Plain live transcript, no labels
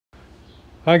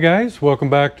Hi guys, welcome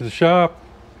back to the shop.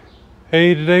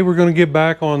 Hey, today we're going to get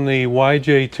back on the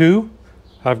YJ2.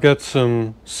 I've got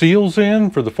some seals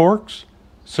in for the forks,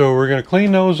 so we're going to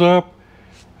clean those up,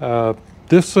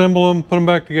 disassemble them, put them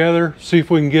back together, see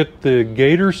if we can get the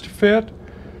gaiters to fit,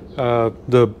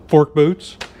 the fork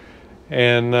boots,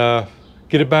 and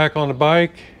get it back on the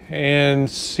bike and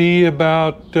see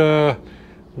about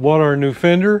what our new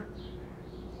fender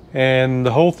and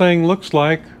the whole thing looks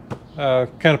like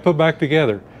kind of put back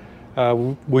together.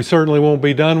 We certainly won't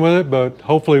be done with it, but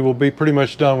hopefully we'll be pretty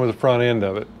much done with the front end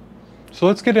of it. So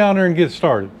let's get down there and get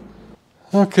started.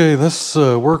 Okay, let's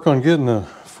work on getting the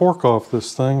fork off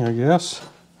this thing, I guess.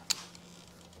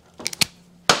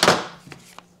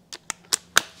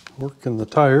 Working the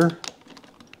tire.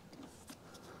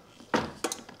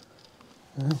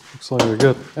 Looks like I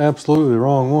got absolutely the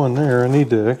wrong one there. I need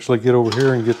to actually get over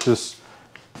here and get this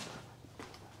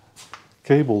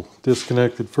cable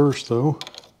disconnected first though.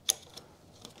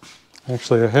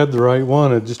 Actually, I had the right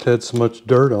one, it just had so much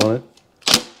dirt on it.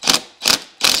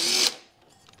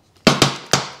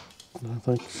 I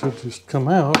think it should just come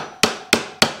out.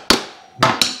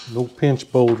 No pinch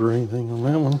bolt or anything on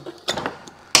that one.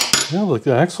 Yeah, look,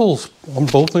 the axles on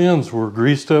both ends were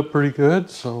greased up pretty good,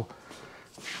 so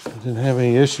I didn't have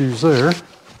any issues there.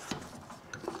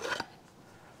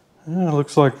 Yeah, it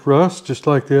looks like rust, just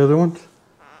like the other one.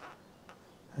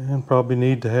 And probably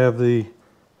need to have the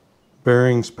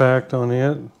bearings packed on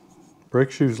it.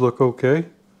 Brake shoes look okay.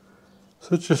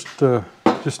 So it's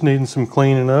just needing some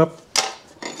cleaning up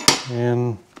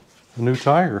and a new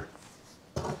tire.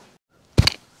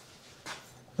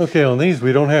 Okay, on these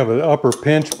we don't have an upper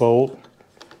pinch bolt.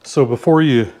 So before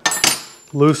you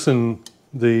loosen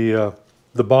the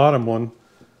bottom one,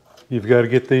 you've got to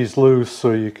get these loose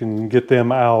so you can get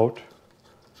them out.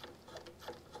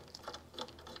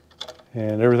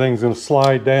 And everything's going to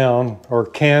slide down, or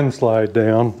can slide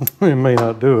down. It may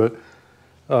not do it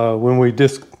when we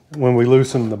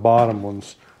loosen the bottom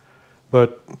ones.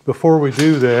 But before we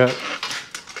do that,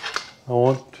 I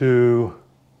want to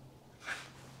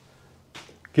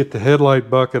get the headlight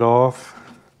bucket off,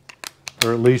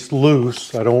 or at least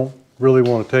loose. I don't really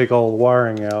want to take all the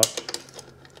wiring out,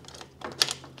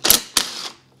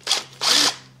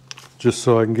 just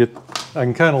so I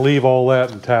can kind of leave all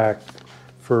that intact.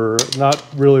 For not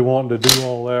really wanting to do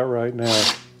all that right now.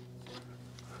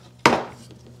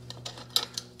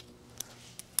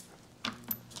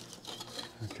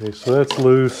 Okay, so that's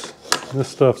loose. This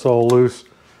stuff's all loose.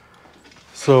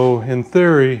 So in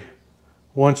theory,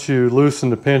 once you loosen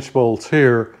the pinch bolts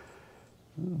here,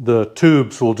 the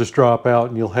tubes will just drop out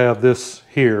and you'll have this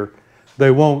here.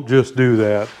 They won't just do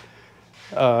that.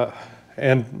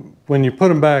 And when you put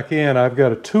them back in, I've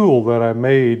got a tool that I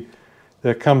made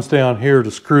that comes down here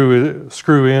to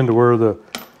screw into where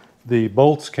the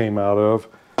bolts came out of,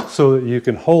 so that you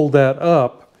can hold that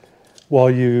up while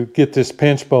you get this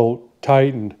pinch bolt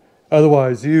tightened.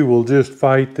 Otherwise you will just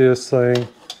fight this thing.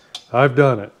 I've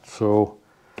done it, so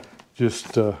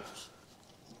just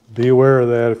be aware of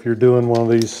that if you're doing one of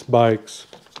these bikes.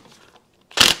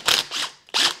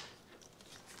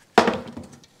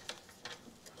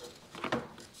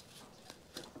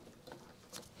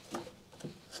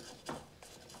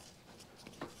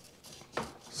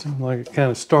 Seemed like it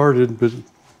kind of started, but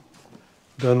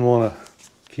doesn't want to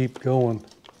keep going.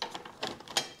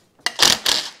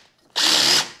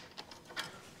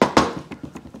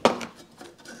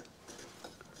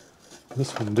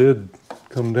 This one did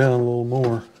come down a little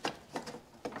more.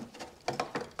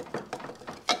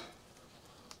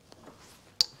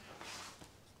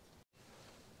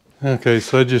 Okay,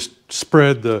 so I just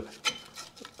spread the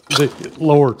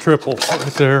lower triple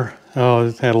right there. Oh,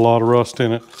 it had a lot of rust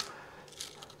in it.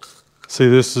 See,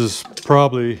 this is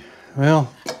probably,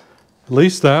 well, at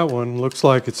least that one looks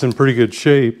like it's in pretty good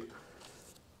shape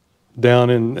down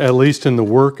in, at least in the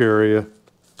work area.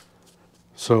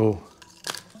 So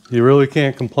you really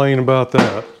can't complain about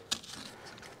that.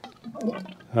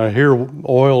 I hear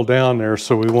oil down there,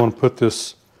 so we want to put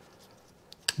this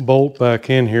bolt back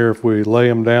in here if we lay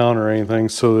them down or anything,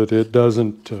 so that it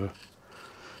doesn't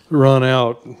run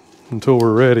out until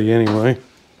we're ready anyway.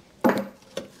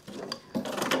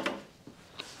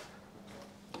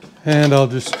 And I'll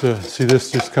just, see,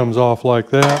 this just comes off like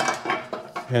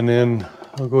that. And then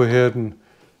I'll go ahead and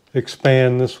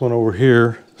expand this one over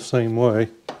here the same way.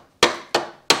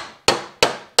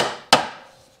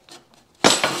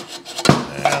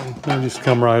 And they'll just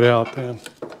come right out then.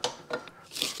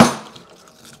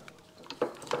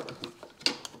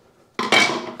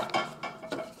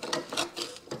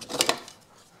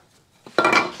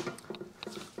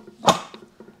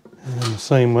 And the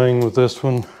same thing with this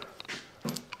one.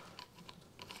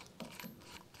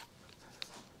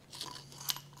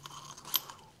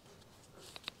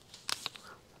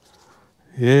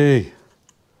 Yay.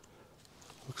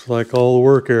 Looks like all the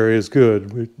work area is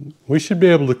good. We should be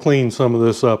able to clean some of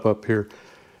this up here.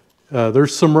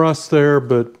 There's some rust there,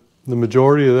 but the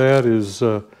majority of that is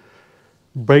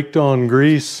baked on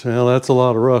grease. Well, that's a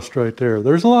lot of rust right there.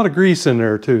 There's a lot of grease in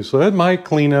there too, so that might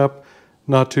clean up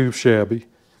not too shabby.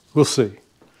 We'll see.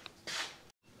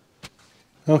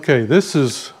 Okay, this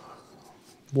is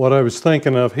what I was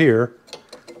thinking of here.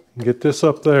 Get this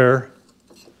up there,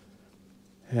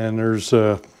 and there's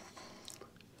I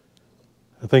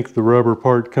think the rubber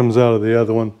part comes out of the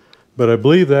other one, but I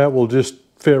believe that will just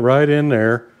fit right in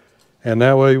there, and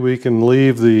that way we can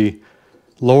leave the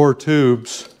lower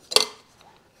tubes.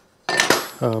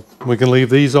 We can leave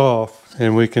these off,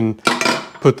 and we can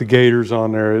put the gators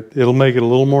on there. It'll make it a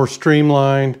little more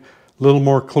streamlined, a little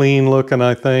more clean looking,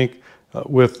 I think,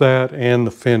 with that and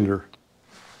the fender.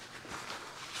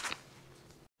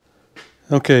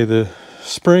 Okay, the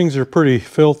springs are pretty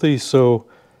filthy, so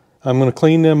I'm going to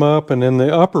clean them up, and then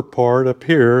the upper part up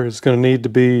here is going to need to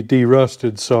be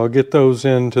derusted, so I'll get those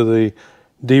into the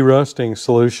derusting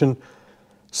solution.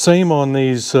 Same on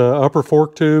these upper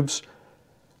fork tubes.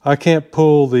 I can't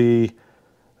pull the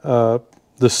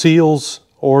seals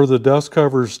or the dust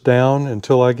covers down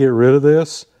until I get rid of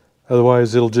this.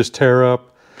 Otherwise it'll just tear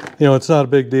up. You know, it's not a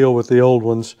big deal with the old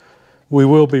ones. We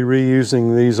will be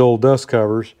reusing these old dust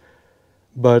covers,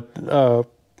 but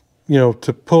you know,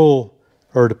 to pull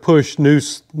or to push new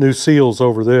seals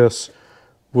over this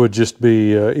would just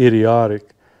be idiotic.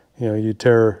 You know, you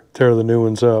tear the new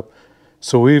ones up.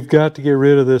 So we've got to get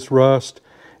rid of this rust,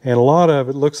 and a lot of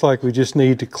it looks like we just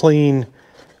need to clean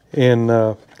in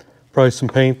probably some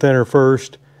paint thinner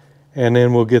first, and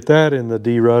then we'll get that in the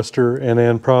deruster, and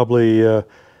then probably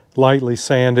lightly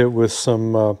sand it with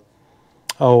some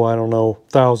oh, I don't know,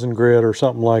 1000 grit or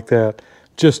something like that,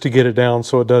 just to get it down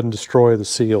so it doesn't destroy the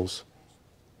seals.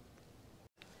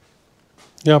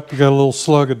 Yep, we got a little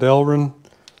slug of Delrin.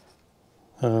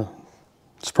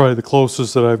 It's probably the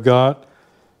closest that I've got.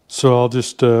 So I'll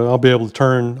just, I'll be able to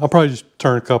I'll probably just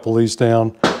turn a couple of these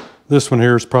down. This one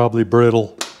here is probably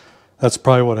brittle. That's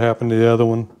probably what happened to the other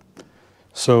one.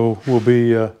 So we'll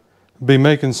be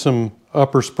making some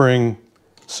upper spring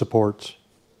supports.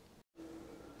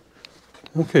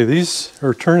 Okay, these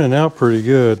are turning out pretty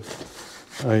good.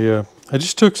 I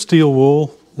just took steel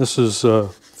wool. This is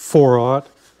 4/0,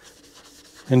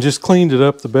 and just cleaned it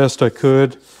up the best I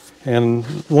could. And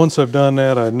once I've done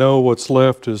that, I know what's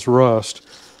left is rust.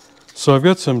 So I've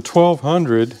got some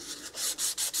 1200.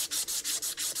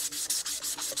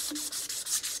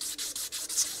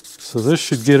 So this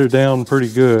should get it down pretty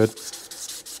good.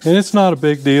 And it's not a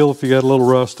big deal if you got a little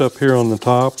rust up here on the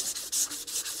top.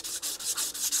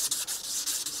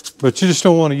 But you just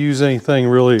don't want to use anything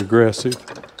really aggressive.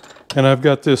 And I've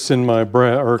got this in my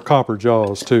copper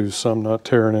jaws too, so I'm not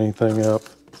tearing anything up.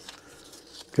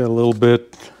 Got a little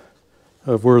bit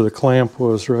of where the clamp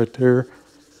was right there.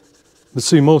 But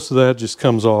see, most of that just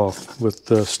comes off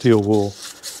with steel wool.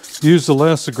 Use the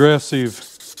less aggressive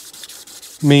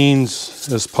means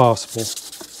as possible.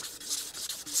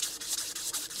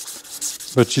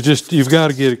 But you've got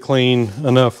to get it clean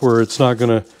enough where it's not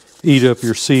going to eat up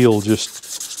your seal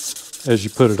just as you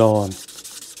put it on.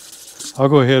 I'll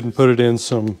go ahead and put it in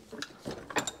some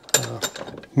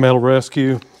Metal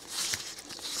Rescue.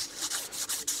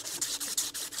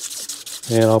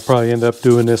 And I'll probably end up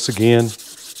doing this again.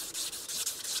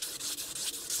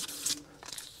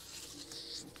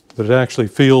 But it actually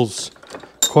feels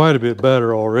quite a bit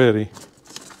better already.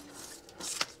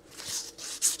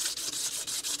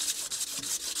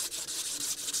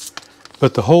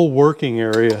 But the whole working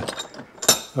area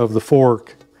of the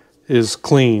fork is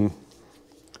clean,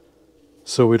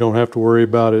 so we don't have to worry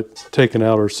about it taking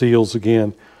out our seals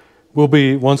again.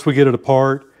 Once we get it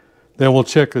apart, then we'll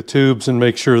check the tubes and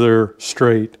make sure they're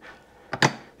straight.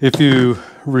 If you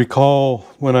recall,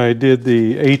 when I did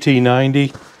the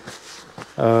AT90,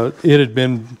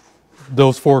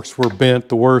 those forks were bent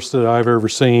the worst that I've ever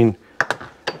seen,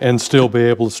 and still be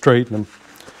able to straighten them.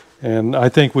 And I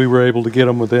think we were able to get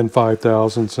them within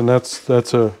 5/1000ths, and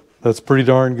that's pretty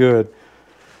darn good.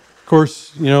 Of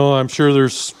course, you know, I'm sure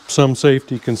there's some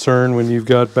safety concern when you've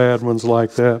got bad ones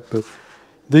like that, but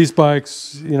these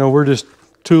bikes, you know, we're just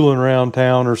tooling around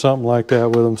town or something like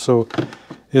that with them, so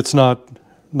it's not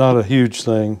a huge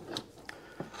thing.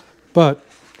 But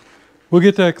we'll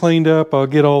get that cleaned up. I'll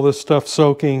get all this stuff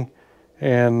soaking,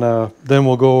 and then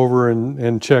we'll go over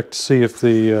and check to see if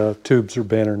the tubes are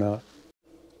bent or not.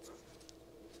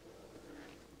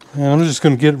 And I'm just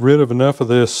going to get rid of enough of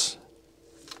this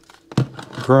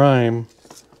grime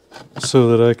so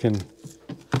that I can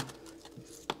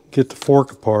get the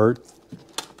fork apart.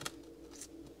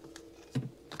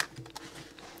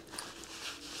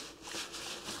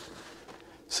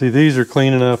 See, these are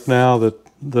clean enough now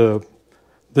that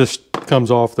this comes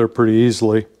off there pretty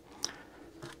easily.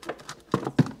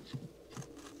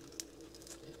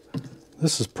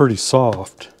 This is pretty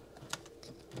soft.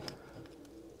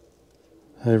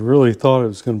 I really thought it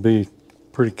was going to be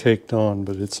pretty caked on,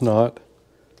 but it's not.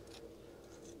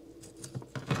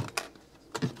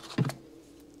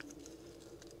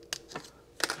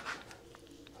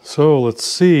 So let's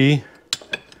see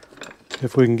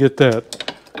if we can get that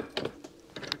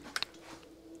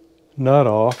nut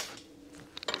off.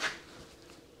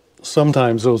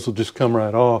 Sometimes those will just come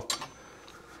right off,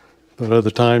 but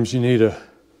other times you need a...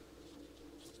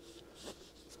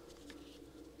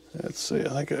 Let's see, I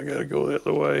think I gotta go the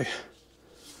other way.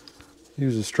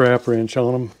 Use a strap wrench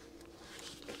on them.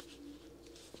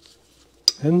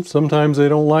 And sometimes they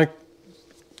don't like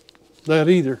that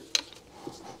either.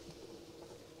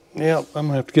 Yep, I'm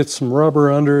gonna have to get some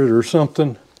rubber under it or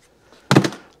something.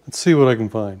 Let's see what I can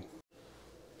find.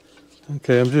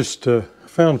 Okay, I'm just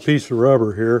found a piece of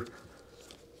rubber here.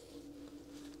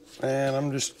 And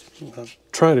I'm just gonna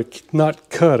try to not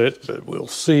cut it, but we'll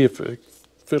see if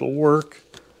it'll work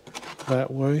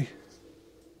that way.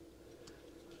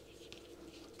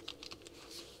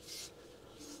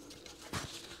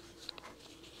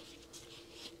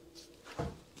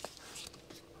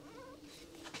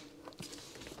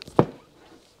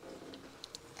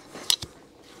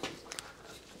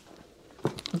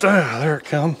 There it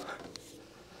comes.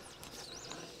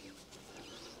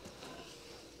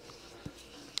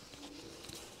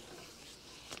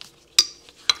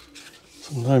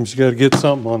 Sometimes you got to get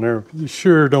something on there. You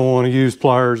sure don't want to use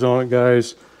pliers on it,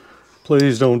 guys.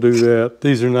 Please don't do that.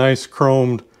 These are nice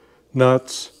chromed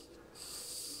nuts.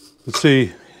 But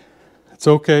see, it's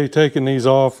okay taking these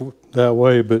off that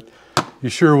way, but you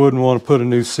sure wouldn't want to put a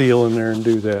new seal in there and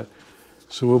do that.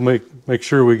 So we'll make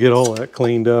sure we get all that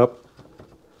cleaned up.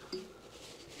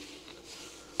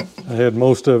 I had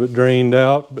most of it drained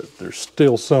out, but there's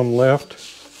still some left.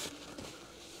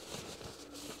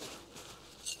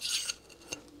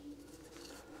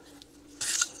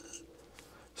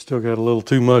 Still got a little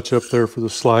too much up there for the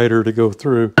slider to go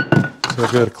through, so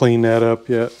I've got to clean that up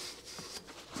yet.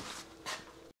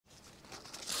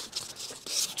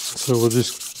 So we'll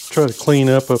just try to clean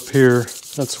up here.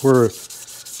 That's where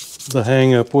the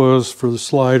hang up was for the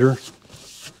slider.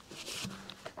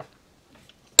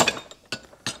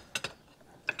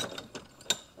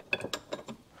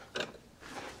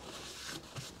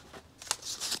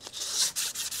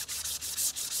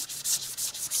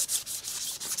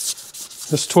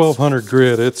 This 1200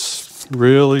 grit, it's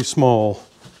really small.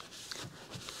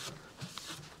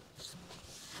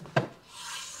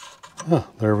 Oh,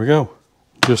 there we go.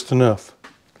 Just enough.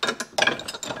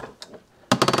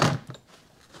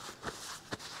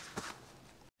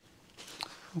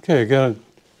 Okay, I got it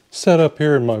set up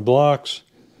here in my blocks.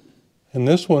 And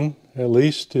this one, at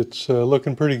least, it's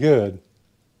looking pretty good.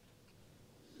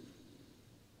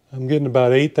 I'm getting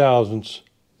about 8 thousandths.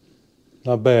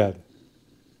 Not bad.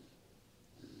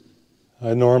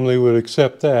 I normally would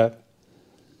accept that.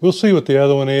 We'll see what the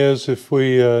other one is. If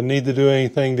we need to do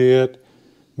anything to it,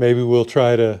 maybe we'll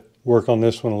try to work on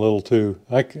this one a little too.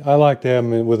 I like to have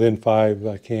them within 5 if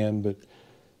I can,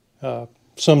 but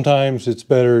sometimes it's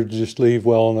better to just leave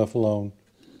well enough alone.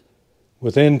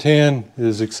 Within 10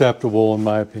 is acceptable in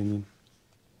my opinion.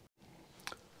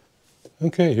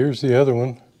 Okay, here's the other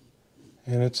one,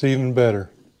 and it's even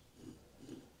better.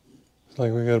 It's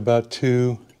like we got about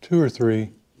two or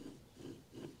three.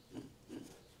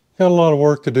 Got a lot of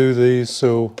work to do these,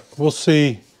 so we'll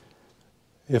see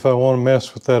if I want to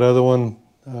mess with that other one.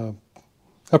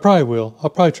 I probably will.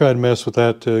 I'll probably try to mess with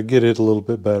that to get it a little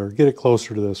bit better, get it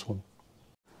closer to this one.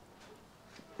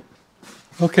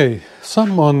 Okay,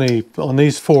 something on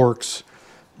these forks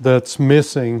that's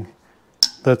missing,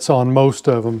 that's on most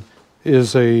of them,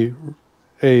 is a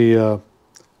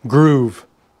groove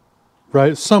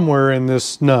right somewhere in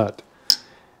this nut.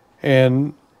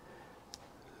 And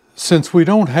since we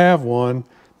don't have one,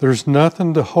 there's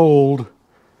nothing to hold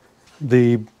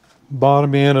the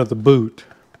bottom end of the boot.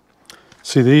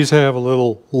 See, these have a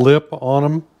little lip on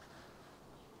them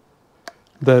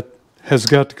that has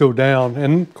got to go down.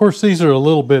 And of course, these are a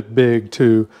little bit big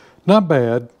too. Not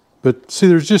bad, but see,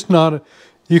 there's just not,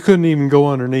 you couldn't even go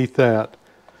underneath that.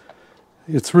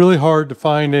 It's really hard to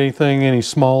find anything any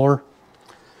smaller.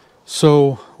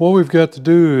 So what we've got to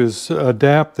do is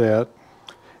adapt that.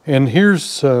 And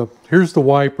here's the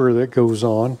wiper that goes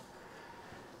on.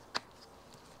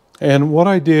 And what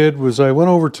I did was I went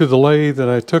over to the lathe and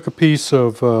I took a piece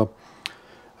of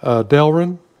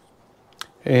Delrin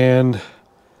and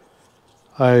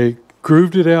I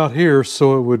grooved it out here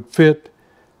so it would fit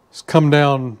come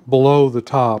down below the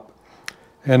top.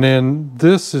 And then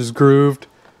this is grooved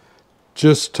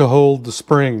just to hold the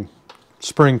spring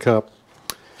cup.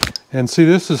 And see,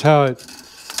 this is how it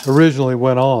originally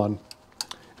went on.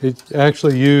 It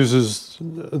actually uses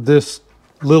this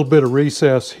little bit of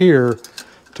recess here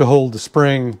to hold the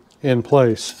spring in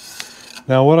place.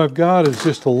 Now what I've got is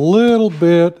just a little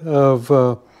bit of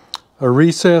a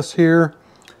recess here,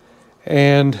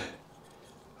 and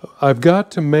I've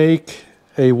got to make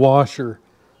a washer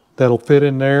that'll fit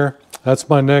in there. That's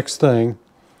my next thing.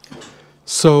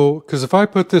 So, because if I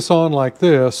put this on like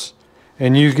this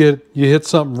and you hit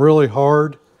something really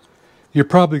hard, you're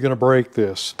probably going to break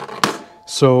this.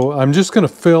 So I'm just going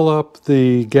to fill up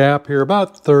the gap here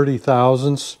about 30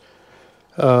 thousandths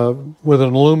with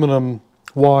an aluminum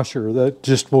washer that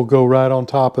just will go right on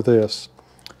top of this.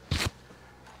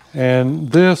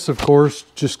 And this, of course,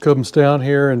 just comes down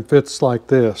here and fits like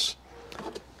this.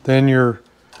 Then your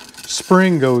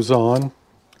spring goes on,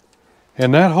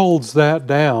 and that holds that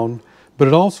down, but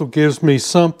it also gives me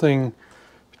something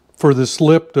for this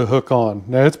lip to hook on.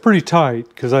 Now it's pretty tight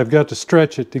because I've got to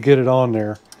stretch it to get it on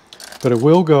there, but it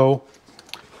will go.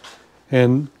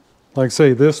 And like I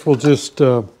say, this will just,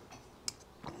 I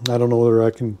don't know whether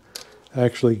I can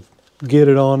actually get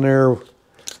it on there.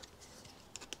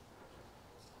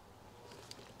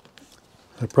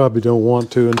 I probably don't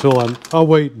want to I'll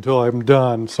wait until I'm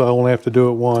done so I only have to do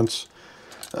it once.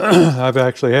 I've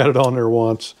actually had it on there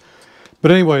once.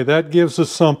 But anyway, that gives us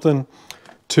something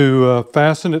to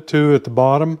fasten it to at the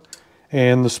bottom,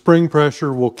 and the spring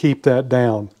pressure will keep that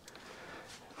down.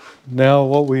 Now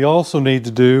what we also need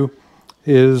to do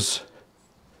is,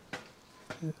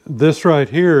 this right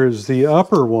here is the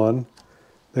upper one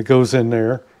that goes in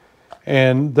there,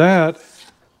 and that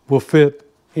will fit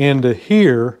into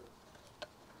here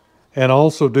and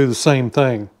also do the same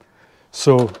thing.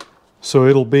 So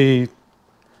it'll be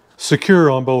secure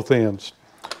on both ends.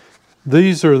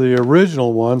 These are the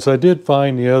original ones. I did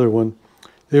find the other one.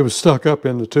 It was stuck up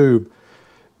in the tube.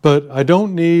 But I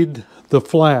don't need the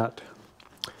flat.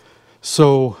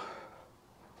 So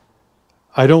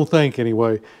I don't think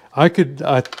anyway. I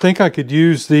think I could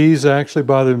use these actually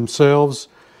by themselves,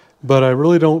 but I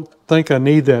really don't think I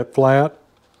need that flat.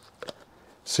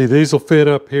 See, these will fit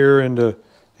up here into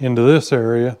this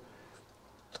area,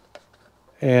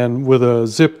 and with a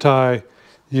zip tie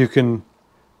you can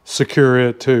secure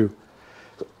it too.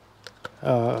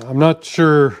 I'm not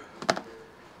sure,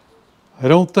 I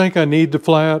don't think I need the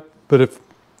flat, but if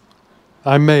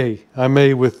I may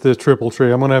with the triple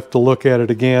tree. I'm going to have to look at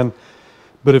it again,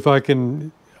 but if I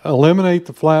can eliminate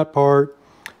the flat part,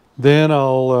 then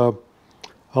I'll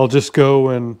just go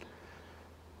and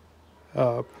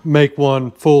make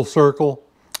one full circle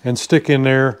and stick in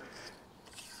there.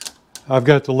 I've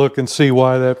got to look and see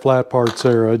why that flat part's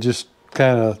there. I just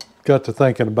kind of got to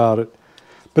thinking about it.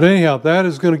 But anyhow, that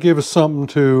is going to give us something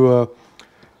to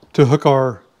hook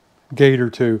our gator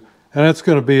to, and that's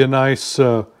going to be a nice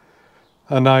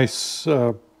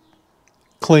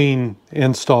clean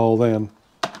install then.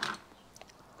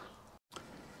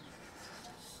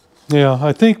 Yeah,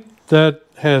 I think that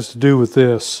has to do with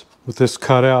this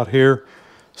cutout here.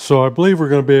 So I believe we're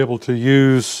going to be able to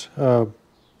use a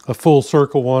full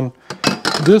circle one.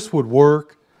 This would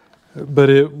work, but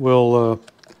it will,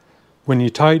 when you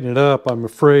tighten it up, I'm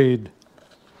afraid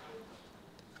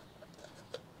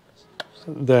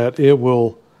that it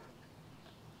will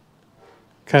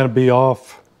kind of be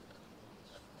off.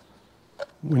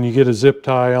 When you get a zip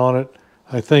tie on it,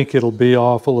 I think it'll be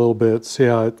off a little bit. See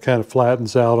how it kind of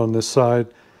flattens out on this side?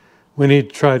 We need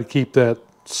to try to keep that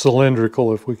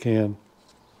cylindrical if we can.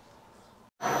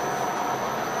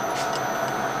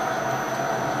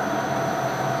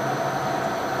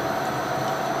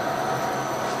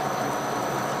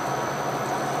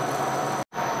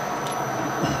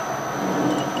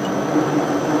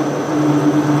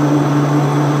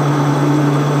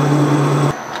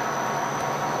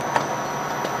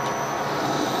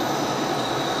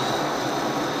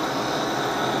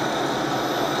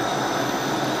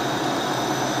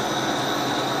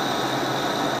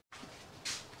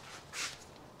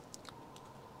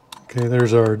 Okay,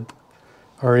 there's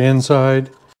our inside.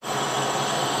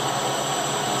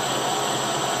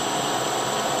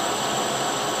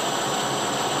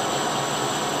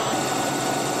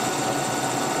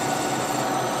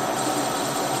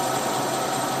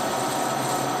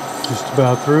 Just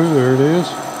about through, there it is.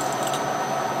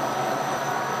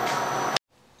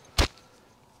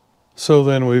 So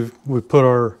then we've put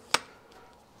our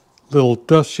little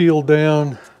dust shield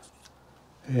down,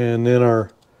 and then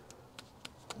our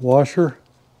washer,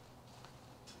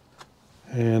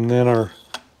 and then our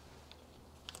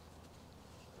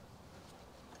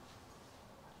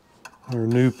our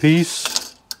new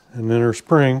piece and then our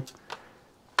spring.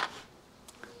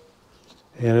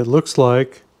 And it looks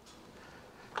like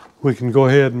we can go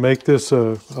ahead and make this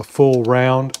a full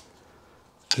round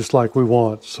just like we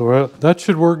want. So that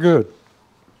should work good.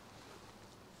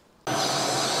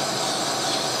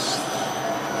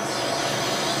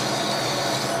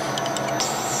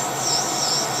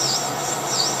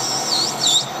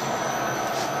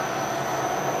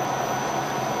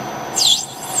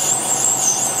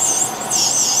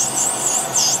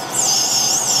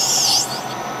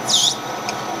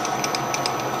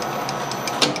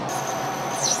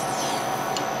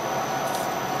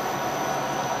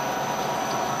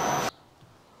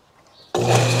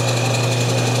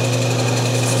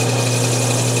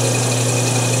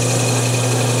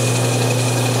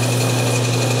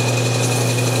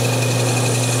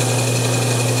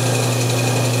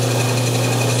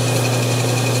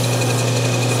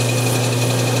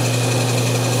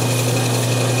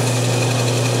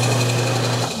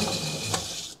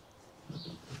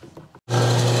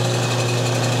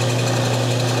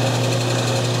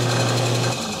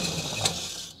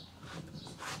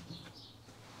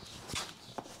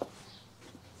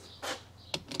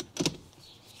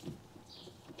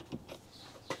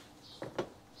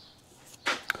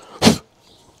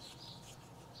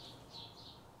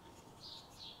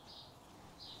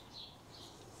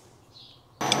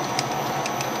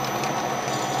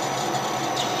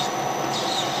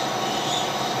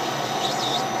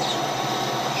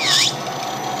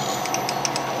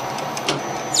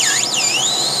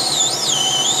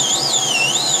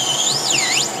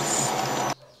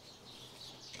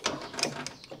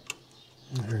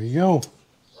 There you go.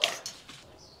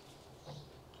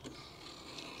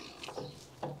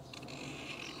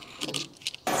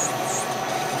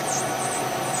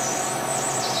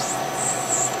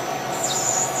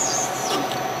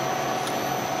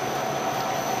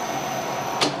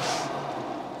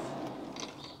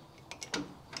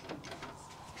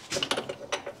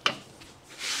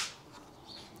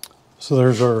 So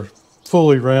there's our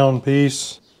fully round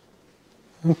piece.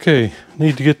 Okay,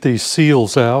 need to get these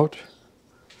seals out.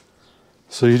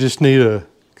 So you just need a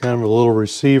kind of a little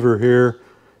receiver here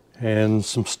and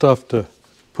some stuff to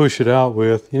push it out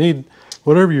with. You need,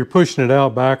 whatever you're pushing it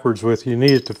out backwards with, you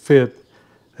need it to fit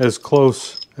as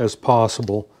close as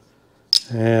possible.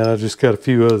 And I've just got a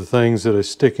few other things that I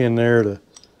stick in there to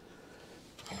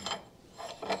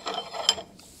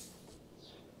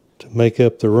make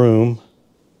up the room.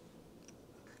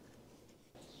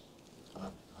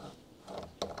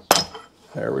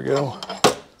 There we go.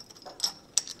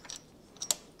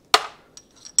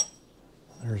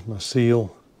 There's my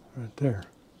seal right there.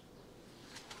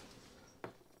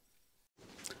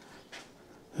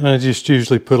 And I just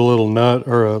usually put a little nut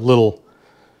or a little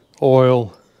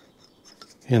oil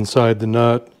inside the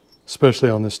nut, especially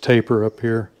on this taper up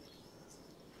here.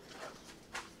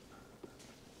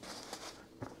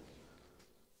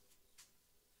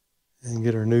 And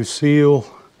get our new seal.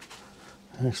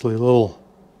 Actually, a little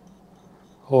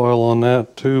oil on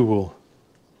that too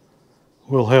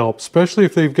will help, especially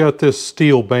if they've got this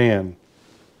steel band.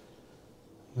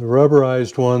 The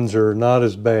rubberized ones are not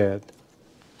as bad.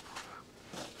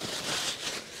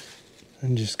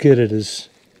 And just get it as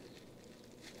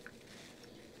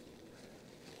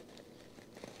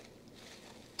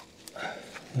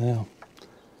now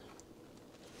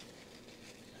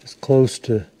as close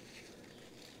to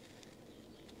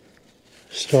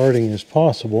starting as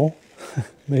possible.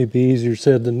 May be easier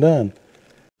said than done.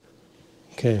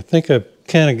 Okay, I think I've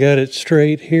kind of got it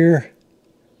straight here.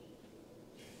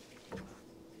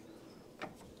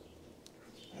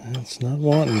 It's not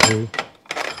wanting to.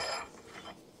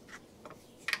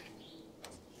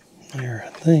 There, I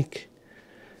think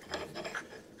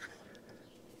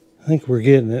we're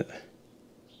getting it.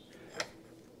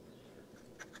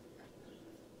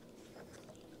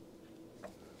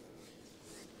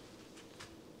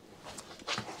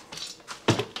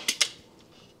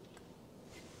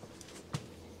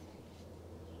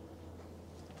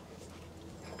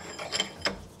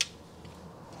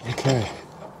 Okay,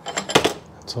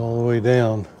 that's all the way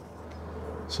down.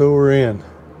 So we're in.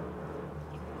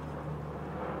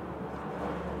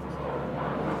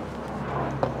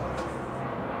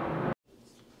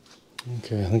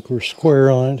 Okay, I think we're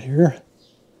square on it here.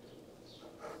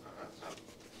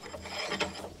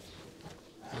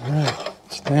 All right,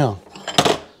 it's down.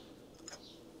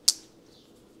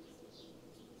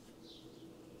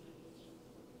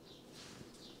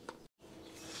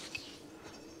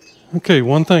 Okay,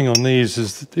 one thing on these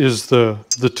is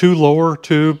the two lower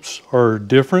tubes are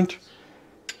different.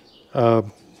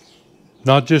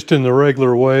 not just in the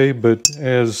regular way, but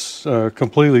as a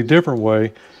completely different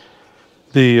way.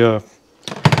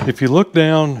 If you look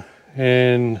down,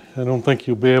 and I don't think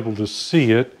you'll be able to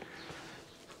see it,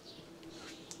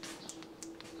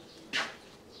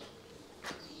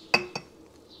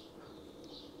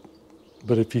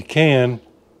 but if you can,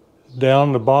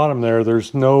 down the bottom there,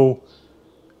 there's no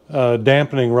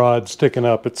dampening rod sticking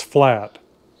up. It's flat.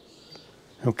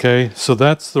 Okay, so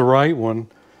that's the right one.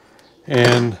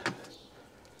 And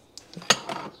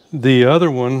the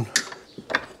other one,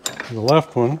 the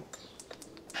left one,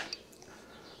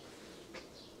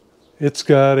 it's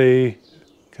got a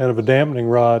kind of a dampening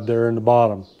rod there in the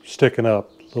bottom, sticking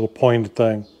up, little pointed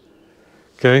thing.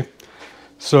 Okay,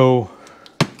 so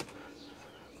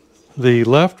the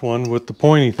left one with the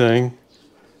pointy thing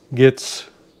gets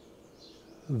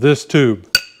this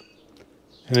tube,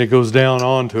 and it goes down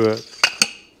onto it.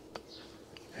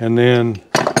 And then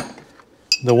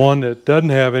the one that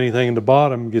doesn't have anything in the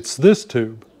bottom gets this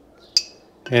tube,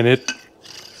 and it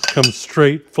comes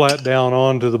straight flat down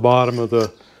onto the bottom of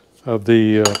the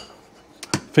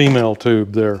female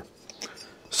tube there.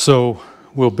 So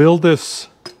we'll build this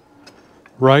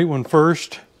right one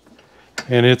first,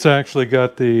 and it's actually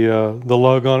got the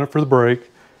lug on it for the brake,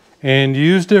 and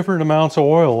use different amounts of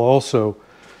oil also.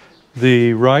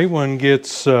 The right one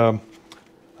gets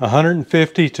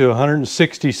 150 to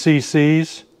 160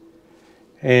 cc's,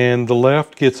 and the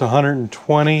left gets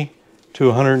 120 to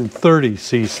 130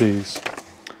 cc's.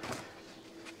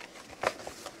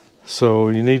 So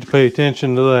you need to pay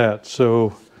attention to that.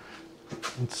 So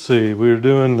let's see, we're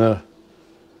doing the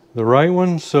right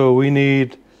one, so we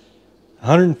need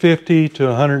 150 to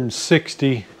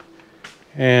 160,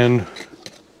 and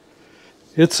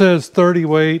it says 30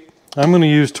 weight. I'm going to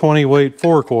use 20 weight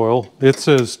fork oil. It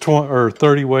says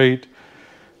 30 weight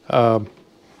motor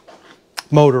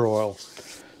oil.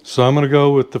 So I'm going to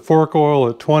go with the fork oil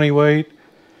at 20 weight.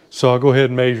 So I'll go ahead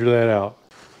and measure that out.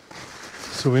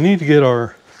 So we need to get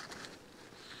our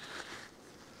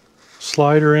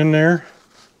slider in there.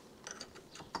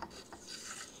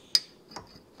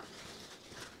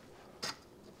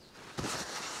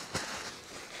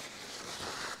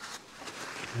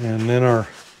 And then our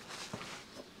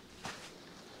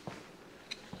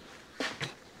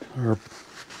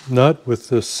nut with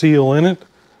the seal in it,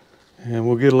 and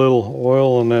we'll get a little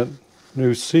oil on that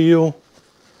new seal,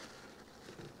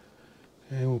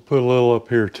 and we'll put a little up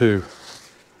here too.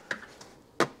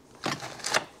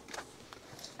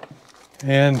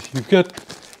 And you've got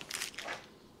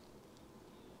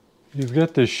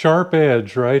this sharp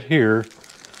edge right here,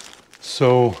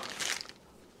 so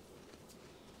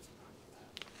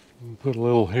I'll put a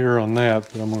little here on that,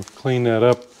 but I'm going to clean that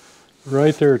up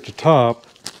right there at the top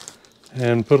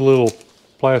and put a little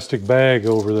plastic bag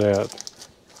over that.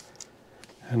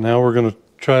 And now we're going to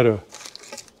try to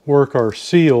work our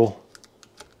seal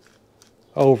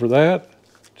over that,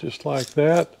 just like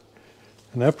that.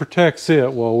 And that protects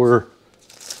it while we're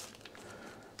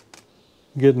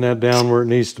getting that down where it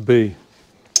needs to be.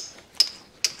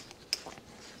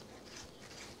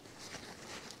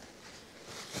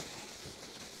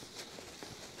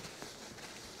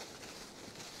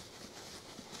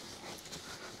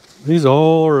 These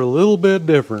all are a little bit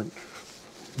different.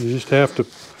 You just have to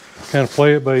kind of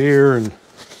play it by ear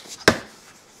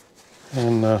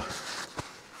and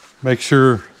make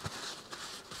sure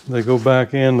they go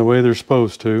back in the way they're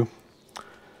supposed to.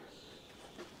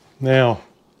 Now,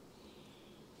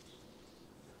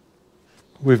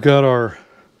 we've got our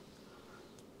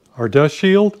dust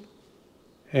shield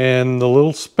and the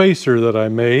little spacer that I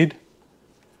made.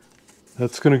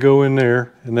 That's going to go in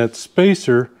there, and that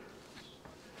spacer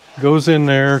goes in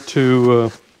there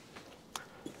to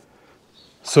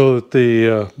so that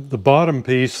the bottom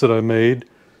piece that I made,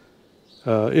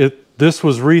 this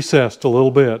was recessed a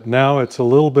little bit. Now it's a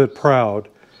little bit proud,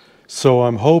 so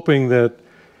I'm hoping that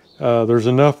there's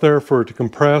enough there for it to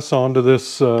compress onto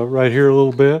this right here a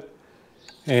little bit,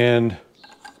 and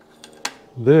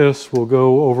this will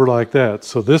go over like that.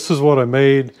 So this is what I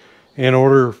made in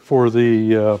order for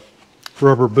the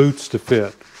rubber boots to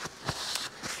fit.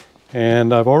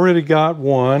 And I've already got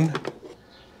one.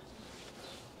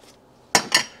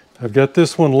 I've got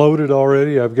this one loaded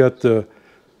already. I've got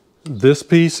this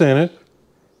piece in it,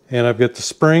 and I've got the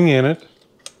spring in it,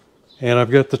 and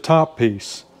I've got the top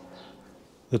piece.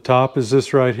 The top is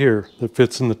this right here that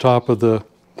fits in the top of the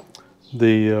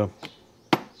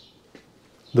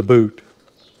boot.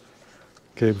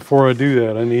 Okay, before I do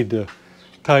that, I need to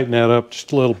tighten that up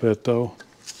just a little bit though.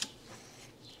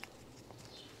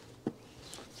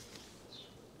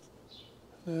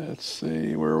 Let's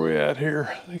see, where are we at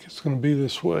here? I think it's going to be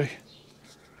this way.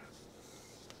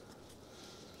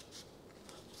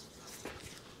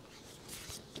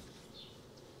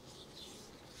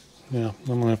 Now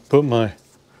I'm going to put my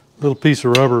little piece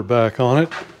of rubber back on it.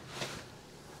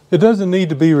 It doesn't need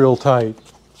to be real tight.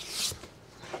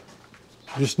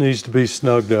 It just needs to be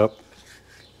snugged up.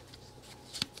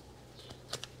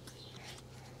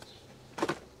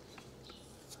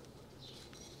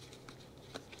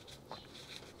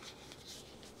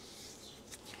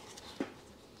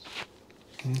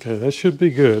 Okay, that should be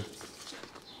good.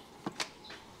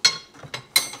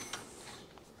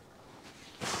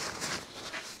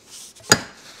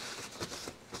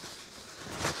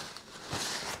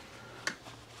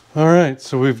 All right,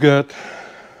 so we've got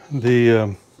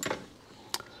the,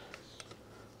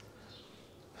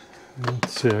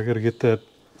 let's see, I got to get that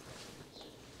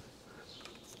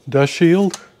dust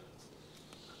shield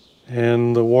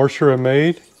and the washer I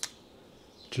made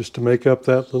just to make up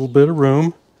that little bit of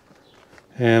room.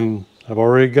 And I've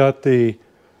already got the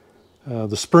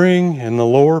spring and the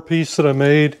lower piece that I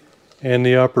made and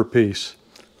the upper piece.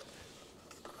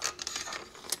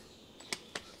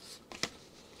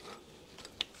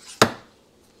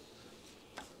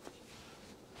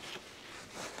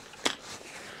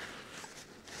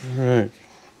 All right.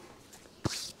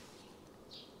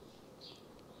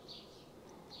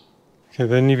 Okay,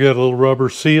 then you've got a little rubber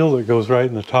seal that goes right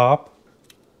in the top.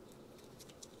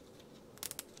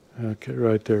 Okay,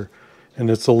 right there. And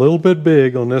it's a little bit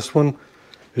big on this one.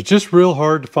 It's just real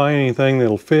hard to find anything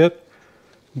that'll fit.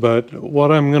 But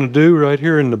what I'm going to do right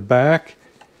here in the back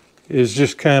is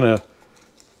just kind of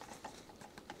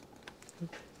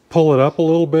pull it up a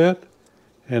little bit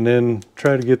and then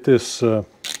try to get this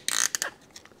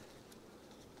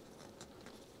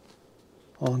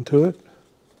onto it.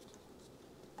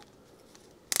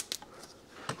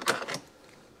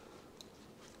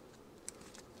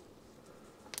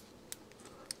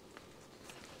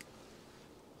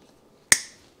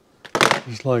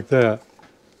 Just like that.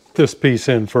 This piece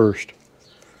in first.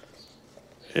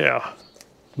 Yeah.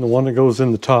 And the one that goes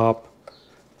in the top.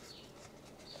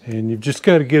 And you've just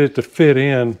got to get it to fit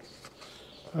in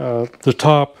the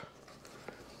top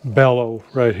bellow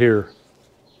right here.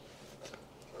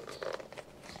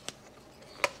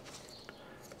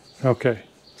 Okay,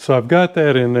 so I've got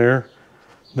that in there.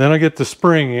 Then I get the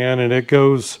spring in and it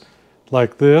goes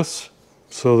like this.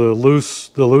 So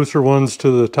the looser ones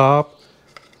to the top.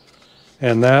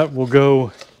 And that will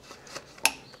go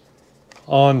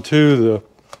onto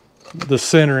the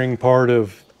centering part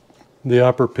of the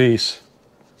upper piece.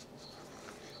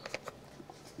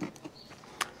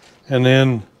 And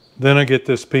then I get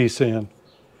this piece in.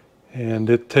 And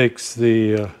it takes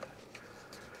the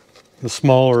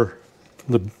smaller,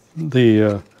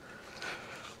 the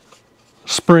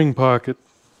spring pocket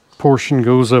portion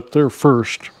goes up there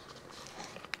first.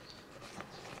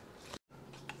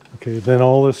 Okay, then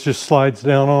all this just slides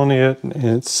down on it and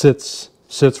it sits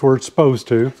where it's supposed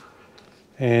to.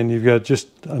 And you've got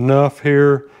just enough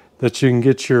here that you can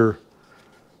get your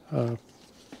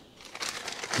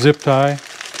zip tie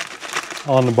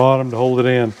on the bottom to hold it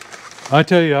in. I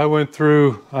tell you, I went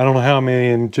through, I don't know how many,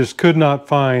 and just could not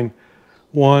find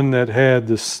one that had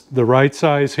the right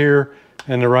size here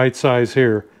and the right size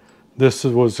here. This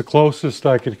was the closest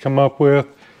I could come up with.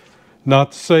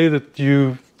 Not to say that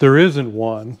there isn't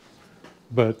one,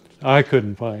 but I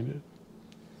couldn't find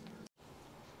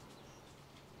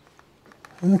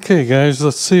it. Okay guys,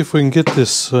 let's see if we can get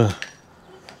this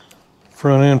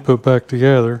front end put back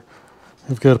together.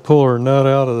 We've got to pull our nut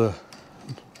out of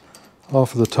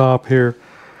off of the top here,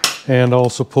 and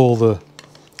also pull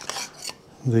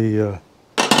the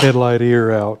headlight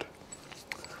ear out.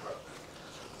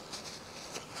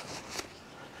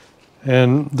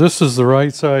 And this is the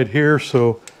right side here,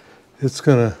 so it's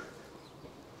gonna,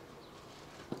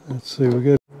 let's see, we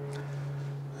got,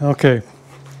 okay.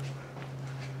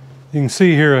 You can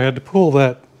see here I had to pull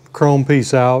that chrome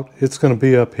piece out. It's gonna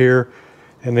be up here.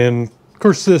 And then, of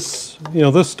course, this,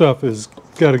 this stuff is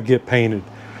gotta get painted.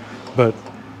 But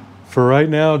for right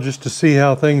now, just to see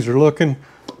how things are looking,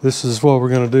 this is what we're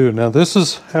gonna do. Now this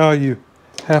is how you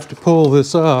have to pull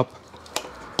this up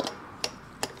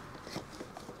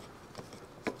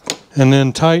and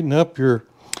then tighten up your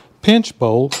pinch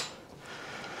bolt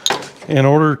in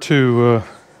order to,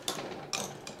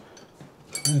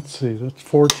 let's see, that's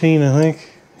 14, I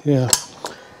think. Yeah.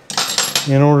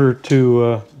 In order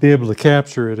to be able to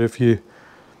capture it. If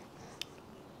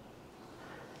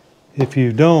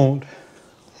you don't,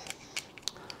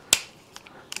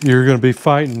 you're going to be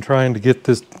fighting trying to get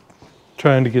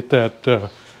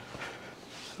that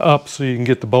up so you can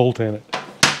get the bolt in it.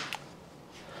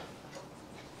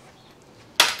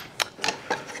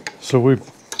 So you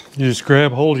just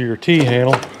grab hold of your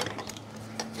T-handle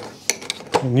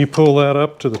and you pull that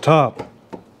up to the top.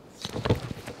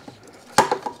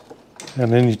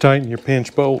 and then you tighten your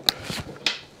pinch bolt.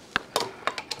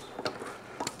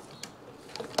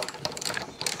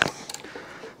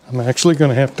 I'm actually going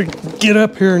to have to get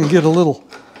up here and get a little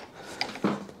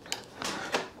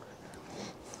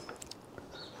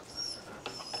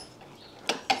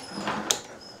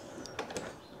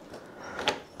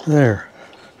there.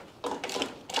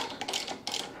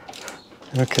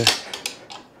 Okay.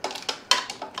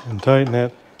 And tighten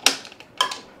that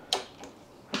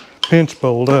pinch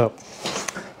bolt up.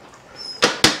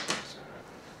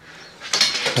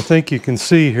 I think you can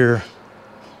see here,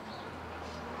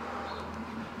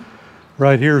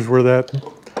 right here is where that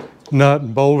nut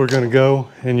and bolt are going to go,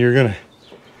 and you're going to,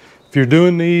 if you're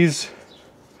doing these,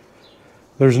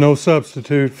 there's no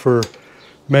substitute for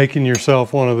making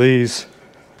yourself one of these.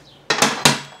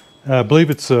 I believe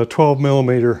it's a 12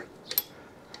 millimeter,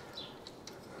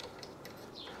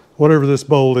 whatever this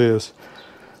bolt is.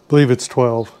 I believe it's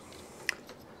 12.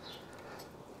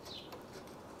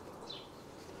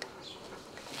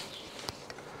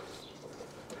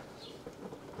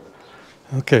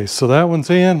 Okay, so that one's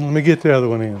in. Let me get the other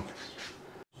one in.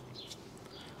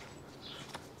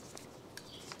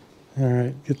 All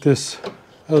right, get this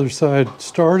other side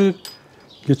started.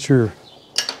 Get your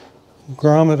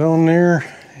grommet on there,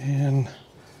 and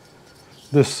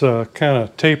this kind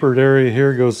of tapered area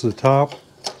here goes to the top.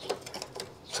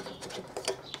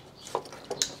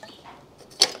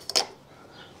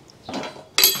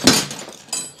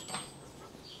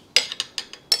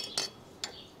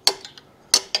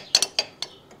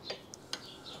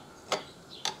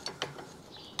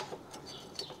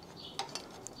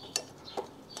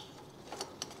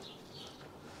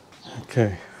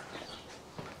 Okay,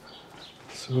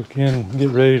 so again, get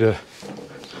ready to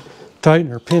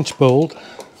tighten our pinch bolt.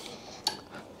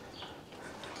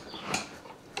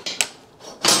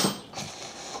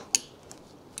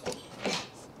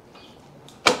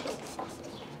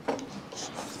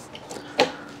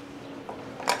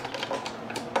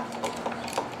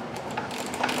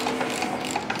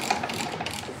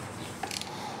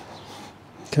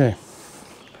 Okay.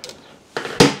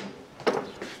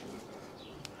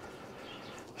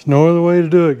 There's no other way to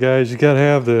do it, guys. You got to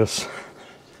have this.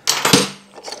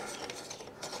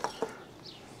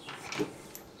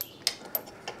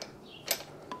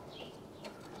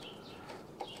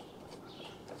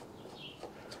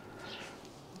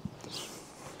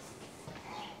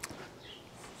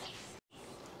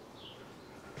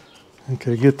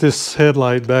 Okay, get this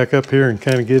headlight back up here and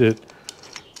kind of get it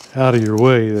out of your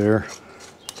way there.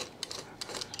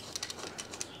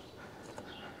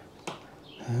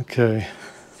 Okay.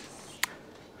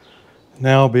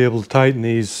 Now I'll be able to tighten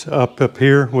these up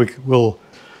here. We'll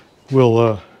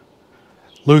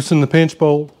loosen the pinch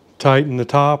bolt, tighten the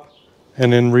top,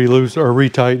 and then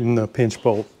retighten the pinch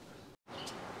bolt.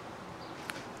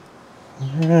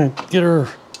 All right, get our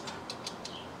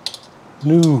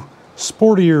new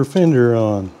sportier fender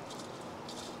on.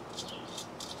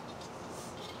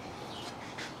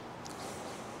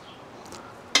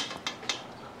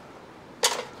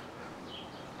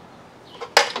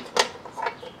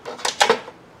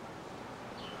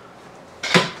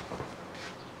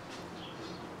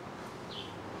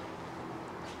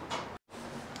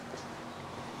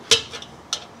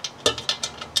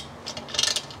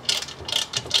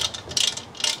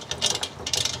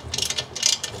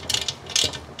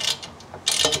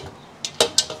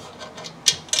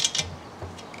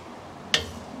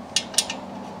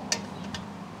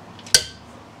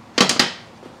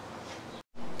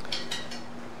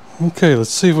 Okay, let's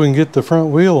see if we can get the front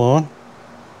wheel on.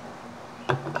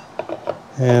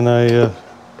 And I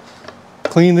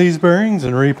cleaned these bearings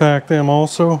and repacked them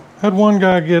also. Had one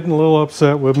guy getting a little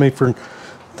upset with me for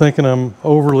thinking I'm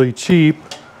overly cheap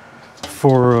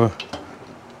for, I'm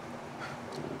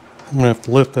gonna have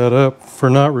to lift that up, for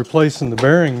not replacing the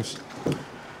bearings.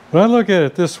 But I look at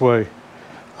it this way.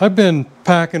 I've been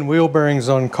packing wheel bearings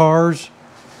on cars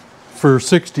for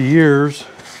 60 years,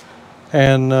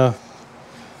 and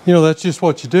you know, that's just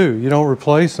what you do. You don't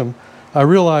replace them. I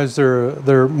realize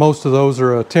most of those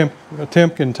are a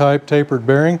Timken type tapered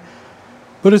bearing,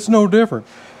 but it's no different.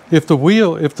 If the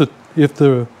wheel, if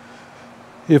the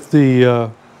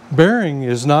bearing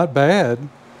is not bad,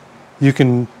 you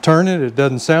can turn it. It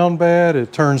doesn't sound bad.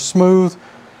 It turns smooth.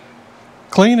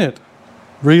 Clean it,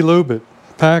 re-lube it,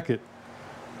 pack it,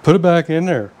 put it back in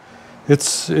there.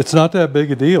 It's not that big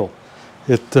a deal.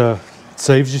 It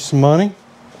saves you some money.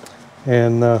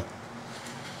 And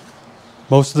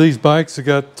most of these bikes have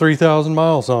got 3,000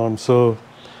 miles on them, so,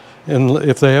 and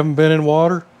if they haven't been in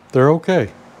water, they're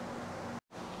okay.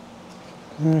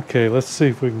 Okay, let's see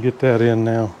if we can get that in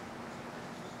now.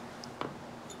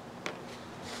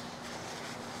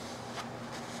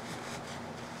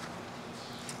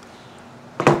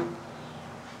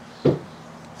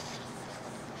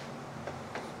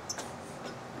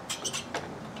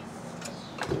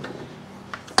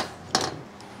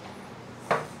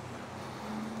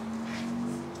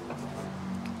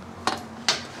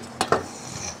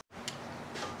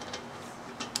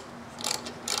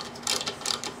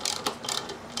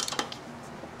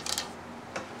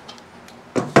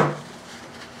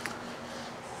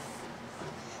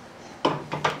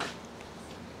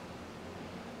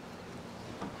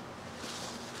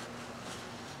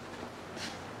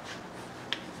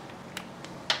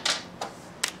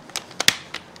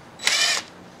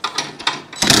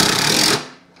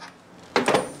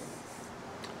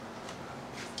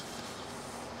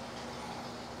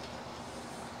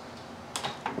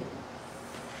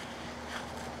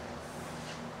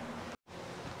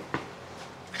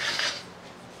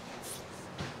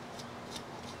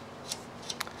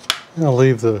 I'll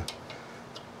leave the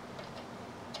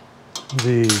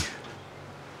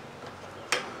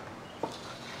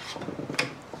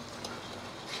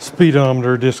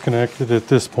speedometer disconnected at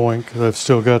this point because I've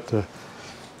still got to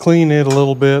clean it a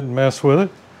little bit and mess with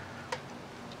it.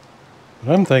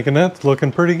 But I'm thinking that's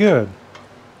looking pretty good.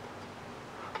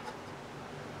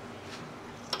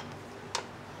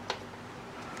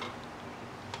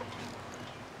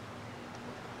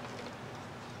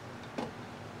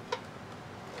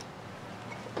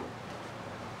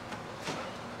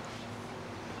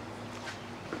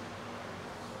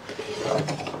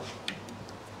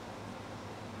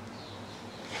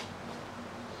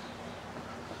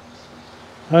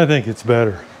 I think it's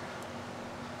better.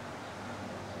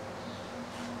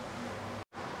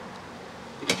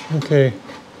 Okay,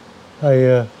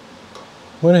 I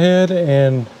went ahead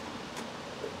and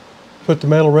put the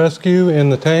metal rescue in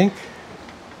the tank,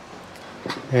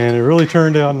 and it really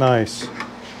turned out nice.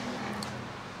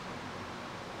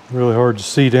 Really hard to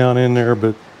see down in there,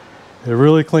 but it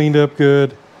really cleaned up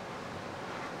good.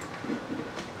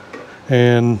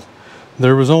 And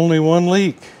there was only one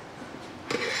leak.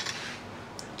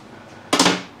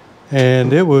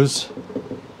 And it was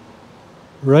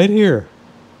right here.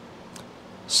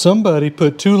 Somebody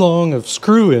put too long of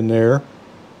screw in there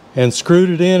and screwed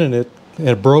it in, and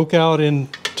it broke out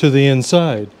into the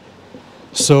inside.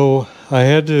 So I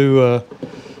had to,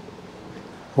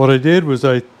 what I did was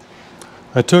I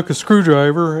took a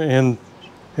screwdriver and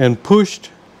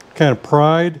pushed, kind of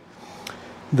pried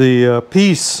the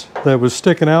piece that was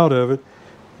sticking out of it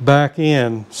back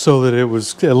in so that it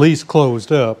was at least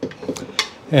closed up.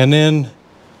 And then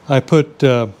I put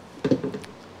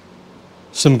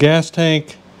some gas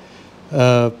tank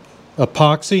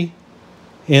epoxy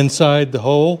inside the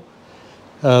hole.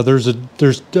 There's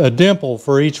a dimple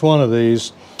for each one of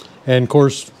these, and of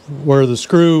course where the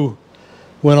screw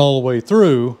went all the way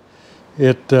through,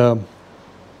 it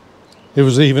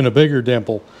was even a bigger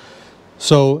dimple.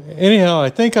 So anyhow, I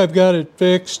think I've got it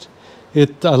fixed. I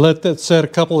let that set a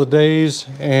couple of days,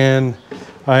 and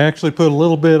I actually put a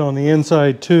little bit on the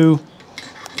inside too.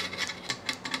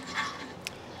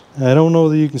 I don't know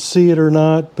that you can see it or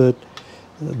not, but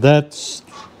that's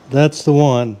the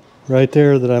one right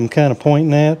there that I'm kind of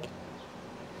pointing at.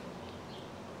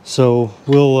 So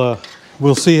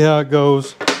we'll see how it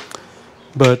goes.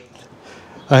 But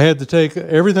I had to take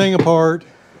everything apart,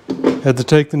 had to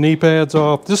take the knee pads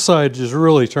off. This side just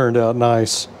really turned out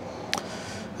nice.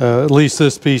 At least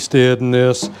this piece did, and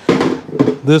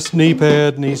this knee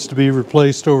pad needs to be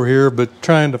replaced over here, but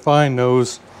trying to find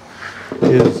those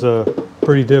is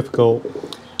pretty difficult.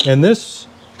 And this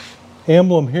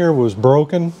emblem here was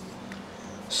broken.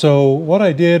 So what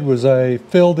I did was I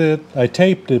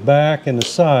taped it back in the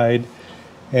side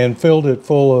and filled it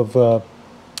full of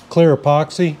clear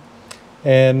epoxy.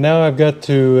 And now I've got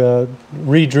to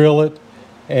re-drill it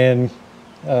and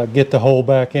get the hole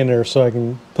back in there so I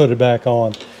can put it back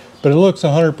on. But it looks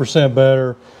 100%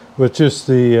 better with just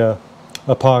the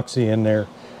epoxy in there.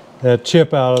 That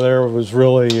chip out of there was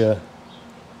really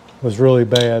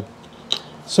bad.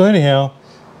 So anyhow,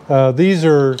 these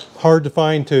are hard to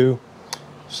find too.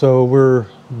 So we're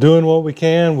doing what we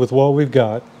can with what we've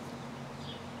got.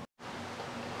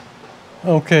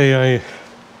 Okay,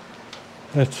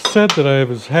 I said that I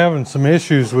was having some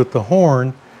issues with the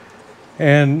horn,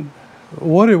 and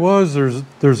what it was,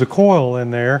 there's a coil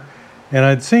in there, and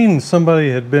I'd seen somebody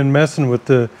had been messing with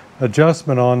the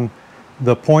adjustment on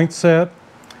the point set,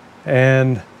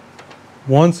 and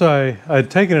once I'd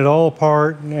taken it all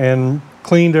apart and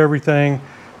cleaned everything,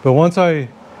 but once I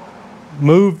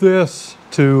moved this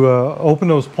to open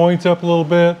those points up a little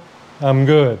bit, I'm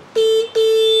good.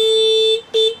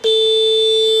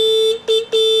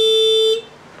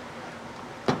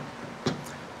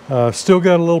 Still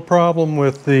got a little problem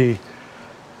with the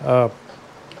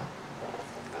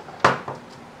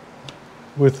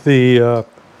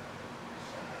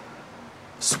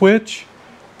switch,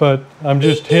 but I'm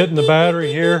just hitting the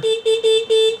battery here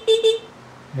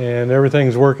and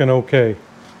everything's working okay.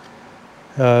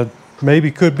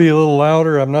 Maybe could be a little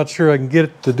louder. I'm not sure I can get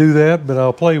it to do that, but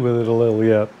I'll play with it a little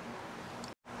yet.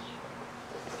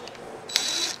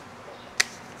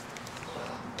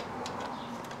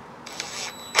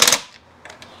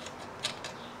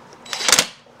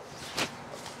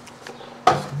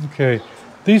 Okay,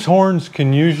 these horns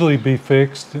can usually be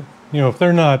fixed. You know, if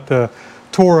they're not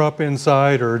tore up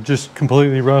inside or just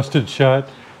completely rusted shut,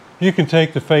 you can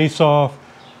take the face off,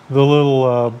 the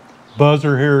little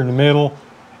buzzer here in the middle,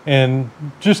 and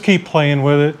just keep playing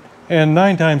with it. And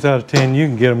 9 times out of 10, you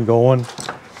can get them going.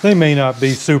 They may not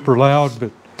be super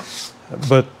loud,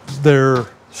 but they're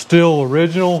still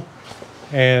original,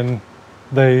 and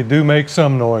they do make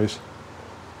some noise.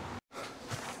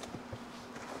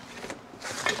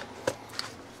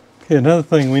 Okay, another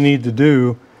thing we need to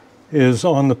do is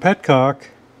on the petcock,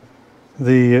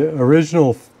 the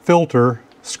original filter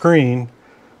screen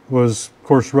was of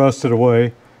course rusted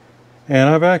away, and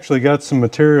I've actually got some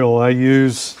material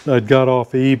I'd got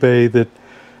off eBay that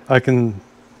I can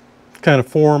kind of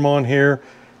form on here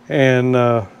and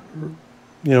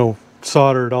you know,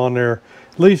 solder it on there,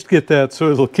 at least get that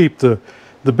so it'll keep the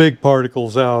big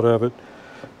particles out of it.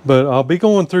 But I'll be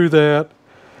going through that,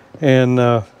 and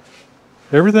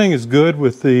everything is good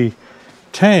with the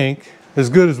tank, as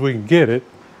good as we can get it.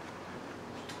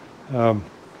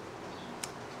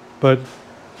 But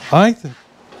I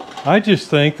just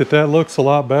think that looks a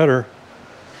lot better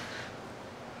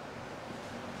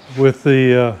with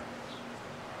the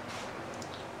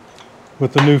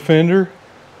new fender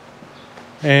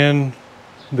and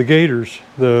the gaiters,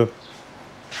 the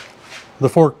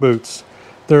fork boots.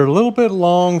 They're a little bit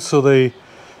long, so they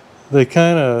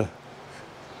kind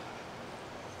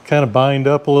of bind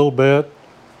up a little bit,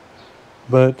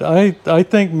 but I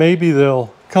think maybe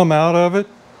they'll come out of it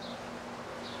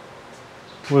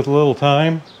with a little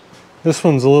time. This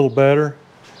one's a little better.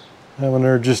 That one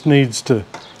there just needs to,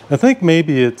 I think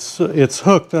maybe it's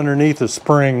hooked underneath a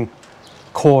spring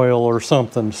coil or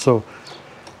something, so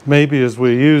maybe as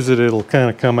we use it it'll kind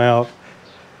of come out.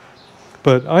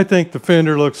 But I think the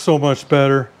fender looks so much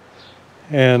better,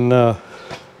 and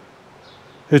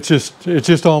it's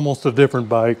just almost a different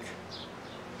bike.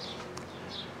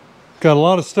 Got a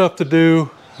lot of stuff to do.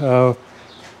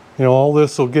 You know, all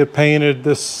this will get painted.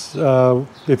 This,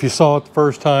 if you saw it the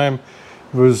first time,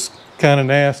 it was kind of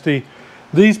nasty.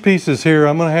 These pieces here,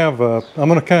 I'm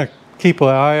gonna kind of keep an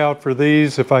eye out for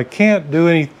these. If I can't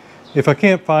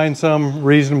find some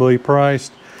reasonably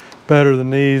priced better than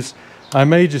these, I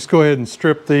may just go ahead and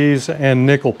strip these and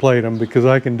nickel plate them, because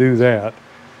I can do that.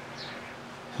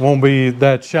 Won't be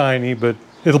that shiny, but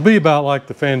it'll be about like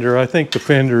the fender. I think the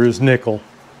fender is nickel.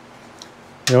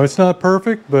 You know, it's not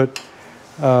perfect, but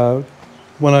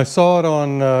when I saw it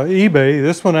on eBay,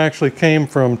 this one actually came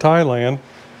from Thailand,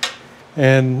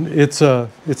 and it's a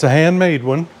handmade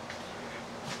one,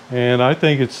 and I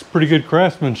think it's pretty good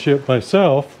craftsmanship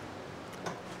myself.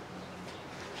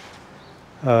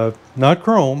 Not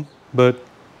chrome, but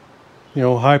you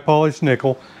know, high polished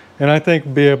nickel, and I think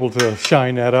we'll be able to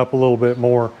shine that up a little bit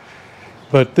more.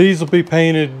 But these will be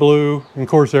painted blue, and of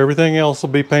course everything else will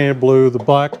be painted blue. The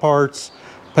black parts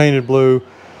painted blue.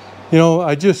 You know,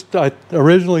 I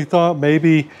originally thought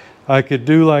maybe I could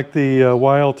do like the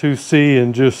YL2C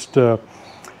and just you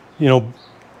know,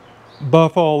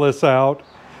 buff all this out.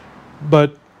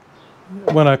 But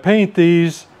when I paint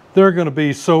these, they're going to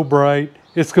be so bright,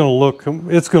 it's going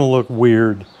to look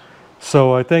weird.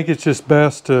 So I think it's just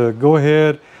best to go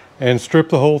ahead and strip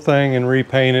the whole thing and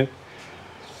repaint it.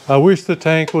 I wish the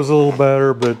tank was a little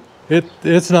better, but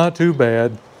it's not too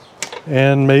bad.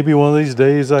 And maybe one of these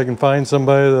days I can find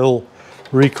somebody that'll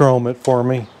re-chrome it for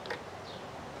me.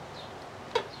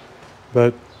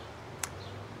 But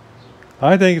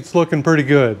I think it's looking pretty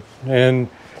good. And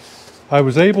I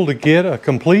was able to get a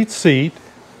complete seat,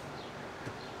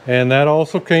 and that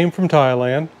also came from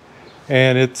Thailand.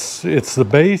 And it's the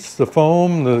base, the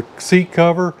foam, the seat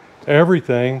cover,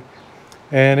 everything.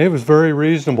 And it was very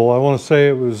reasonable. I want to say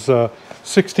it was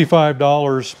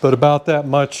 $65, but about that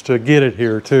much to get it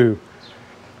here too.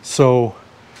 So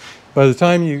by the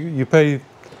time you pay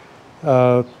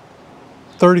 $35,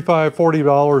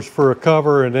 $40 for a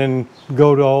cover, and then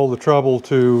go to all the trouble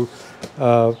to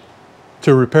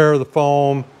repair the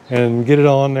foam and get it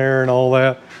on there and all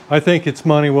that, I think it's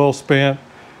money well spent.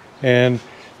 And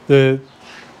the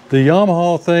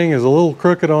Yamaha thing is a little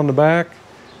crooked on the back,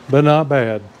 but not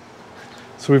bad.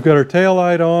 So we've got our tail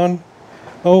light on.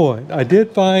 Oh, I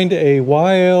did find a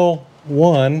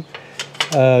YL1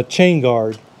 chain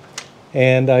guard,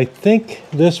 and I think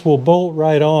this will bolt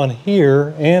right on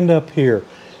here and up here.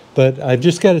 But I've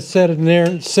just got it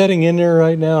setting in there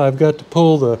right now. I've got to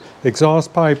pull the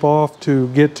exhaust pipe off to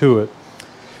get to it.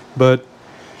 But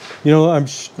you know,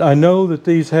 I know that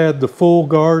these had the full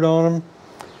guard on them,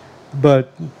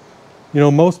 but you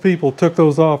know, most people took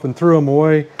those off and threw them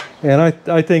away. And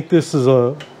I think this is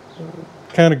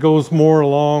kind of goes more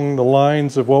along the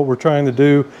lines of what we're trying to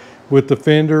do with the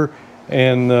fender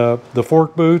and the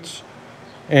fork boots,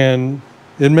 and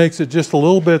it makes it just a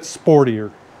little bit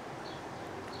sportier.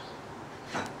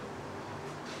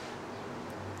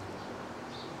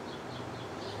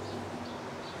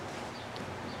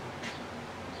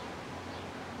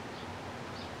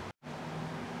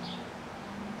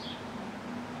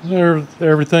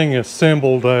 everything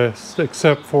assembled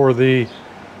except for the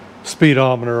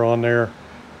speedometer on there.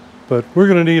 But we're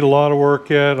going to need a lot of work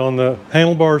yet on the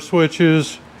handlebar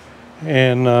switches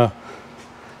and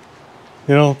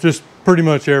you know, just pretty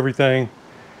much everything.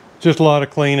 Just a lot of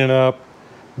cleaning up.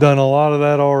 Done a lot of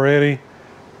that already,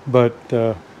 but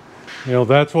you know,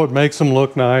 that's what makes them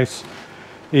look nice,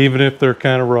 even if they're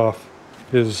kind of rough,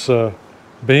 is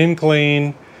being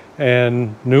clean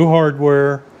and new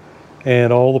hardware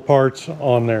and all the parts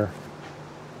on there.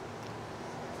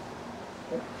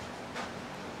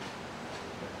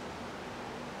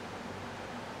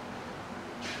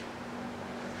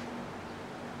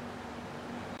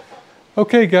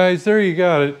 Okay guys, there you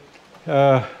got it.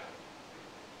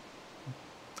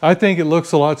 I think it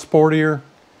looks a lot sportier.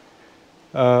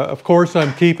 Of course,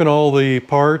 I'm keeping all the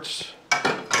parts,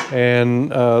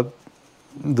 and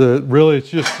really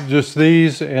it's just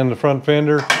these and the front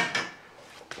fender.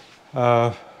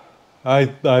 I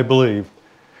believe.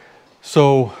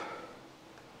 So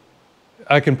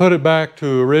I can put it back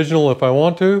to original if I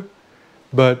want to,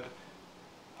 but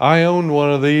I owned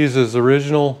one of these as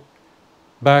original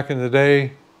back in the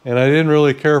day, and I didn't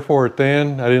really care for it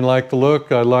then. I didn't like the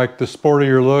look. I liked the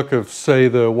sportier look of, say,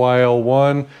 the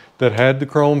YL1 that had the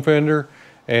chrome fender,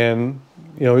 and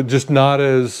you know, just not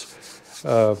as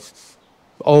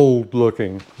old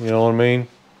looking, you know what I mean?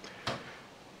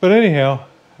 But anyhow,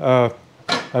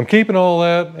 I'm keeping all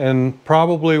that, and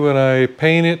probably when I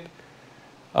paint it,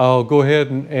 I'll go ahead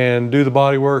and do the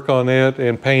body work on it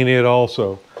and paint it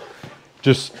also,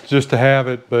 just to have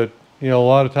it. But you know, a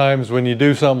lot of times when you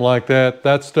do something like that,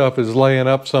 that stuff is laying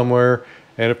up somewhere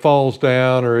and it falls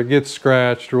down or it gets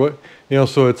scratched or what, you know,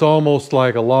 so it's almost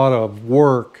like a lot of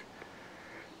work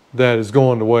that is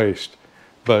going to waste.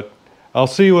 But I'll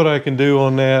see what I can do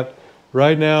on that.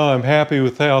 Right now, I'm happy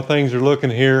with how things are looking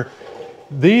here.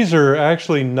 These are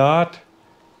actually not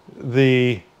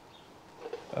the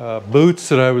boots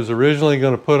that I was originally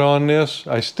going to put on this.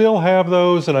 I still have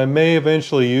those and I may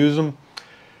eventually use them.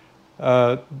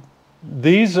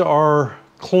 These are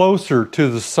closer to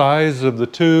the size of the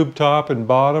tube, top and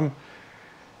bottom.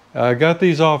 I got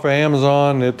these off of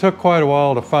Amazon. It took quite a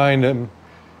while to find them,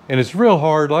 and it's real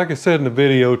hard, like I said in the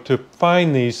video, to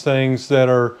find these things that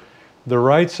are the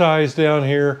right size down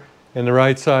here and the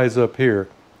right size up here.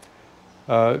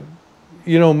 You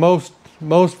know,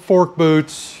 most fork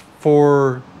boots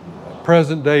for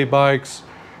present day bikes,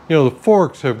 you know, the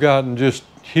forks have gotten just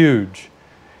huge,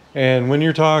 and when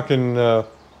you're talking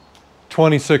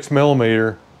 26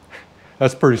 millimeter,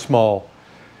 that's pretty small.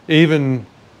 Even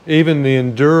the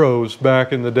Enduros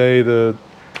back in the day, the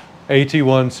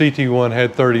AT1, CT1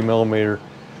 had 30 millimeter.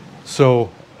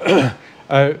 So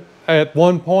at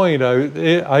one point,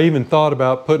 I even thought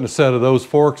about putting a set of those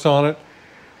forks on it,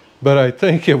 but I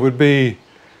think it would be,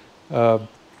 I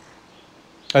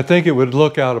think it would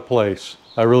look out of place.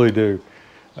 I really do.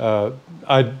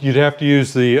 You'd have to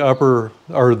use the upper,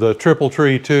 or the triple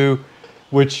tree too,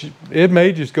 which it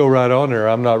may just go right on there.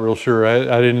 I'm not real sure.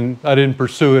 I didn't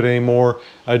pursue it anymore.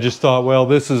 I just thought, well,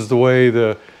 this is the way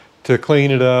to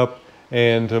clean it up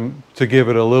and to give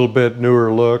it a little bit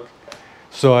newer look.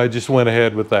 So I just went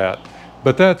ahead with that.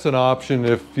 But that's an option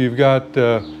if you've got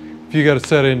a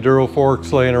set of Enduro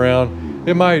forks laying around.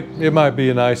 It might be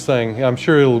a nice thing. I'm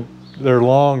sure they're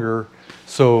longer,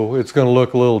 so it's going to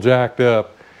look a little jacked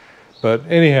up. But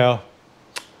anyhow,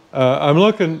 I'm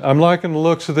liking the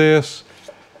looks of this.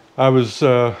 I was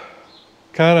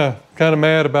kind of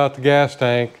mad about the gas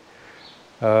tank.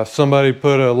 Somebody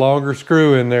put a longer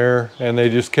screw in there and they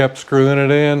just kept screwing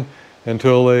it in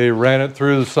until they ran it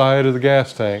through the side of the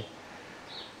gas tank.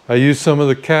 I used some of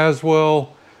the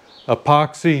Caswell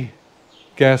epoxy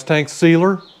gas tank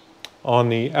sealer on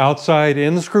the outside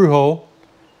in the screw hole,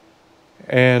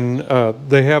 and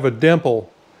they have a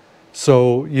dimple.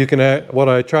 So you can, what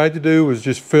I tried to do was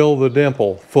just fill the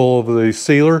dimple full of the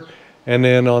sealer, and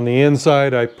then on the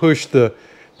inside I pushed the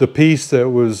piece that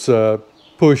was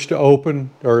pushed open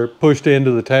or pushed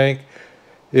into the tank.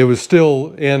 It was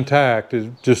still intact,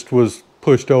 it just was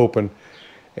pushed open,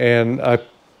 and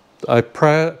I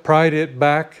pried it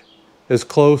back as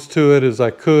close to it as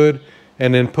I could,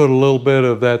 and then put a little bit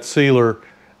of that sealer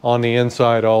on the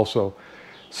inside also.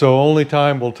 So only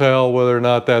time will tell whether or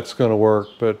not that's going to work,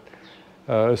 but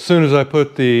as soon as I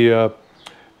put the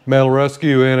metal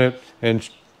rescue in it, and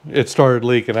it started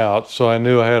leaking out, so I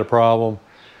knew I had a problem.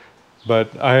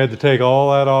 But I had to take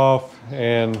all that off,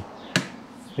 and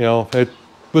you know, it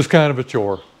was kind of a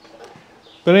chore.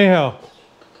 But anyhow,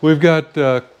 we've got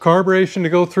carburation to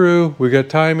go through, we've got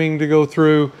timing to go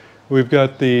through, we've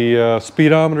got the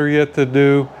speedometer yet to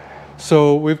do.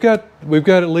 So we've got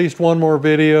at least one more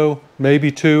video,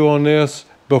 maybe two on this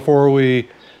before we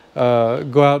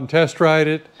go out and test ride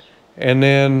it, and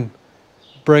then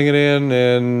bring it in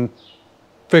and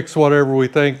fix whatever we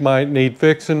think might need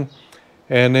fixing.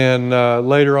 And then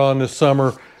later on this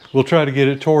summer, we'll try to get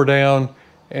it tore down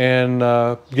and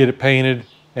get it painted,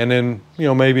 and then, you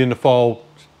know, maybe in the fall,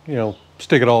 you know,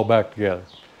 stick it all back together.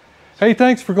 Hey,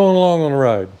 thanks for going along on the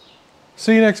ride.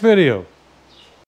 See you next video.